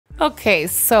Okay,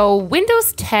 so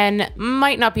Windows 10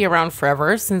 might not be around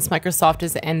forever since Microsoft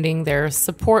is ending their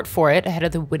support for it ahead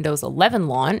of the Windows 11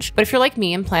 launch. But if you're like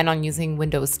me and plan on using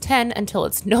Windows 10 until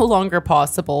it's no longer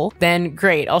possible, then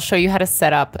great, I'll show you how to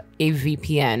set up a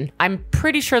VPN. I'm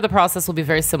pretty sure the process will be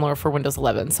very similar for Windows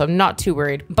 11, so I'm not too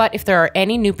worried. But if there are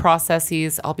any new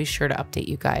processes, I'll be sure to update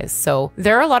you guys. So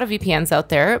there are a lot of VPNs out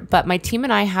there, but my team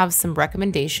and I have some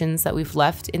recommendations that we've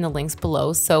left in the links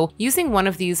below. So using one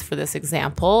of these for this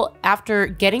example, after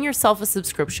getting yourself a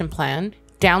subscription plan,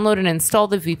 download and install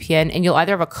the VPN, and you'll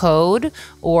either have a code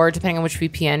or, depending on which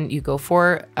VPN you go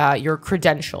for, your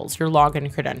credentials, your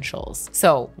login credentials.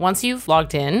 So once you've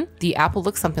logged in, the app will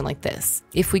look something like this.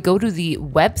 If we go to the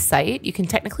website, you can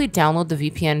technically download the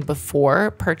VPN before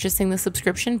purchasing the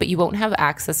subscription, but you won't have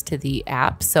access to the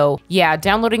app. So yeah,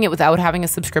 downloading it without having a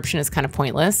subscription is kind of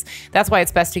pointless. That's why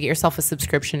it's best to get yourself a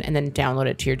subscription and then download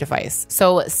it to your device.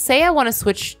 So say I want to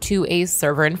switch to a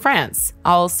server in France.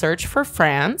 I'll search for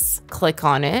France, click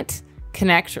on it,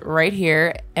 connect right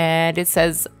here, and it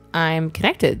says I'm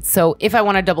connected. So if I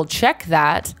want to double check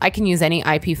that, I can use any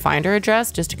IP finder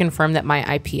address just to confirm that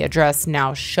my IP address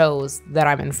now shows that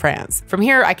I'm in France. From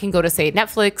here, I can go to, say,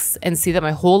 Netflix and see that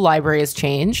my whole library has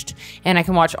changed, and I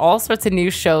can watch all sorts of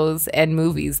new shows and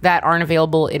movies that aren't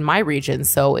available in my region.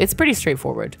 So it's pretty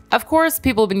straightforward. Of course,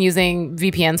 people have been using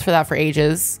VPNs for that for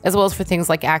ages, as well as for things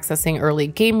like accessing early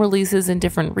game releases in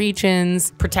different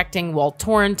regions, protecting while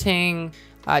torrenting,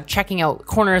 checking out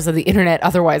corners of the internet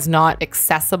otherwise not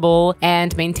accessible,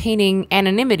 and maintaining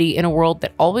anonymity in a world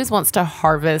that always wants to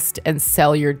harvest and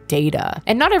sell your data.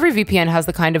 And not every VPN has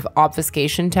the kind of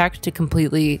obfuscation tech to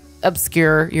completely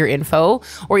obscure your info,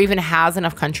 or even has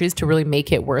enough countries to really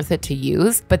make it worth it to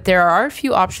use. But there are a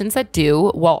few options that do,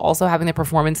 while also having the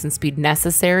performance and speed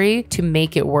necessary to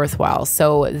make it worthwhile.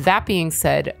 So that being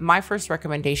said, my first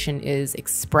recommendation is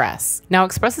Express. Now,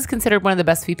 Express is considered one of the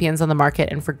best VPNs on the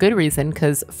market, and for good reason,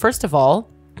 because first of all,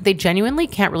 they genuinely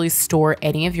can't really store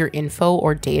any of your info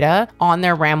or data on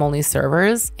their RAM-only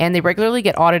servers, and they regularly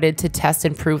get audited to test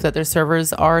and prove that their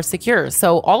servers are secure.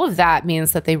 So all of that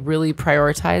means that they really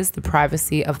prioritize the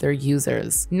privacy of their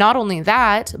users. Not only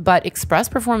that, but Express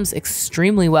performs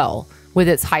extremely well, with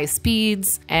its high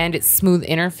speeds and its smooth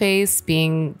interface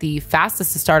being the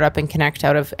fastest to start up and connect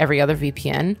out of every other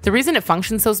VPN. The reason it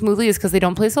functions so smoothly is because they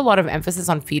don't place a lot of emphasis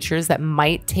on features that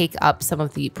might take up some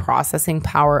of the processing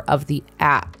power of the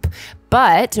app.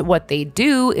 But what they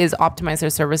do is optimize their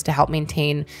servers to help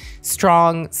maintain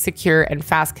strong, secure, and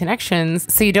fast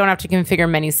connections, so you don't have to configure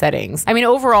many settings. I mean,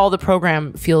 overall, the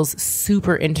program feels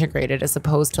super integrated as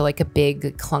opposed to like a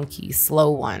big, clunky,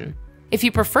 slow one. If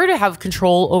you prefer to have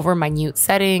control over minute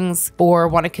settings or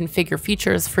want to configure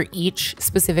features for each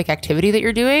specific activity that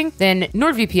you're doing, then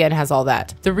NordVPN has all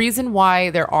that. The reason why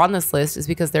they're on this list is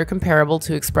because they're comparable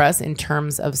to Express in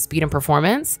terms of speed and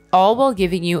performance, all while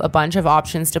giving you a bunch of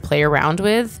options to play around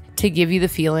with to give you the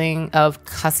feeling of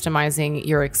customizing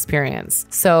your experience.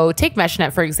 So take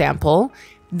MeshNet, for example.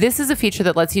 This is a feature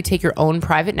that lets you take your own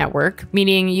private network,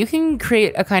 meaning you can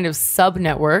create a kind of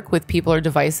sub-network with people or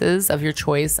devices of your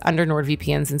choice under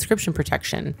NordVPN's encryption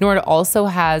protection. Nord also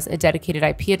has a dedicated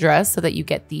IP address so that you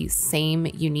get the same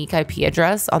unique IP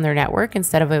address on their network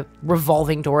instead of a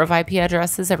revolving door of IP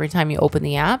addresses every time you open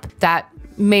the app. That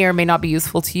may or may not be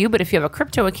useful to you, but if you have a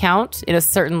crypto account in a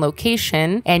certain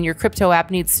location and your crypto app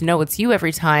needs to know it's you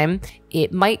every time,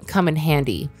 it might come in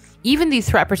handy. Even the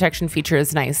threat protection feature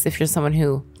is nice if you're someone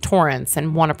who torrents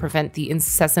and want to prevent the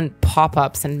incessant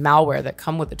pop-ups and malware that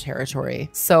come with the territory.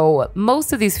 So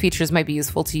most of these features might be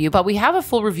useful to you, but we have a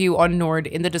full review on Nord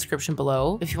in the description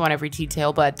below if you want every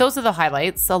detail. But those are the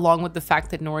highlights, along with the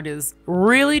fact that Nord is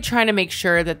really trying to make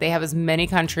sure that they have as many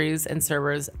countries and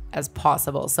servers as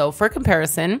possible. So for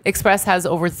comparison, Express has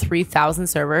over 3,000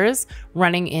 servers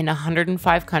running in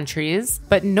 105 countries,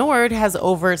 but Nord has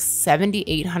over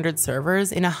 7,800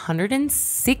 servers in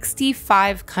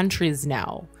 165 countries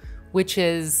now, which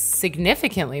is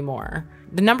significantly more.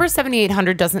 The number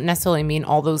 7,800 doesn't necessarily mean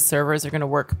all those servers are going to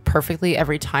work perfectly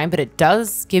every time, but it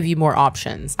does give you more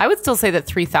options. I would still say that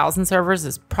 3,000 servers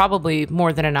is probably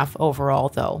more than enough overall,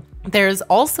 though. There's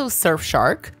also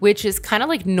Surfshark, which is kind of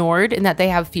like Nord in that they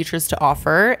have features to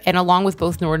offer. And along with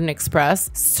both Nord and Express,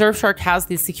 Surfshark has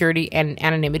the security and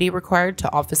anonymity required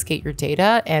to obfuscate your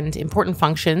data and important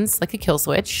functions like a kill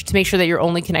switch to make sure that you're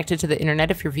only connected to the internet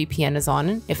if your VPN is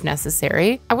on, if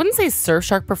necessary. I wouldn't say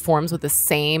Surfshark performs with the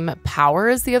same power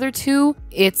as the other two.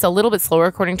 It's a little bit slower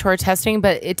according to our testing,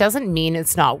 but it doesn't mean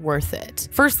it's not worth it.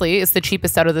 Firstly, it's the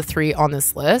cheapest out of the three on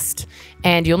this list,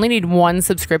 and you only need one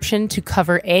subscription to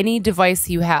cover any device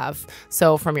you have.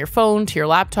 So from your phone to your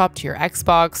laptop to your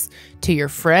Xbox to your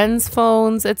friends'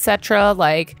 phones, etc.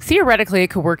 Like theoretically, it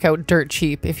could work out dirt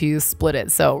cheap if you split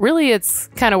it. So really, it's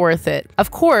kind of worth it.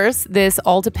 Of course, this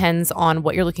all depends on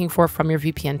what you're looking for from your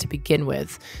VPN to begin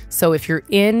with. So if you're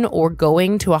in or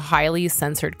going to a highly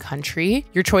censored country,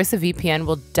 your choice of VPN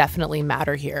will definitely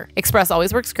matter here. Express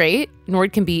always works great.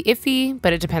 Nord can be iffy,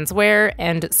 but it depends where,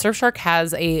 and Surfshark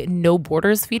has a no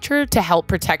borders feature to help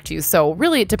protect you. So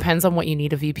really, it depends on what you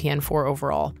need a VPN for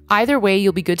overall. Either way,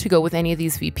 you'll be good to go with any of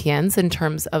these VPNs in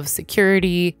terms of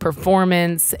security,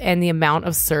 performance, and the amount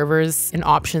of servers and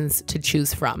options to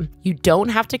choose from. You don't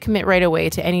have to commit right away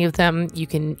to any of them. You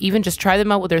can even just try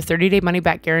them out with their 30-day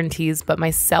money-back guarantees, but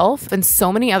myself and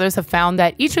so many others have found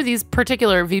that each of these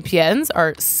particular VPNs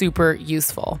are super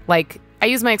useful. Like, I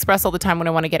use my Express all the time when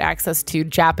I want to get access to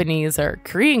Japanese or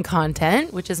Korean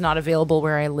content, which is not available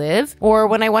where I live, or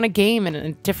when I want to game in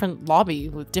a different lobby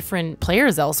with different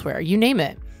players elsewhere, you name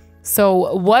it.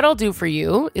 So what I'll do for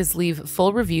you is leave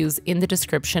full reviews in the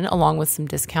description along with some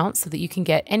discounts so that you can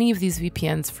get any of these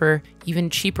VPNs for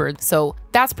even cheaper. So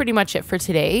that's pretty much it for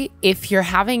today. If you're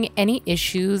having any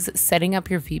issues setting up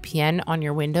your VPN on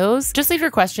your Windows, just leave your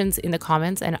questions in the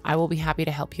comments and I will be happy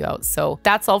to help you out. So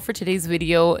that's all for today's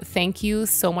video. Thank you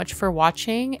so much for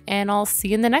watching and I'll see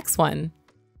you in the next one.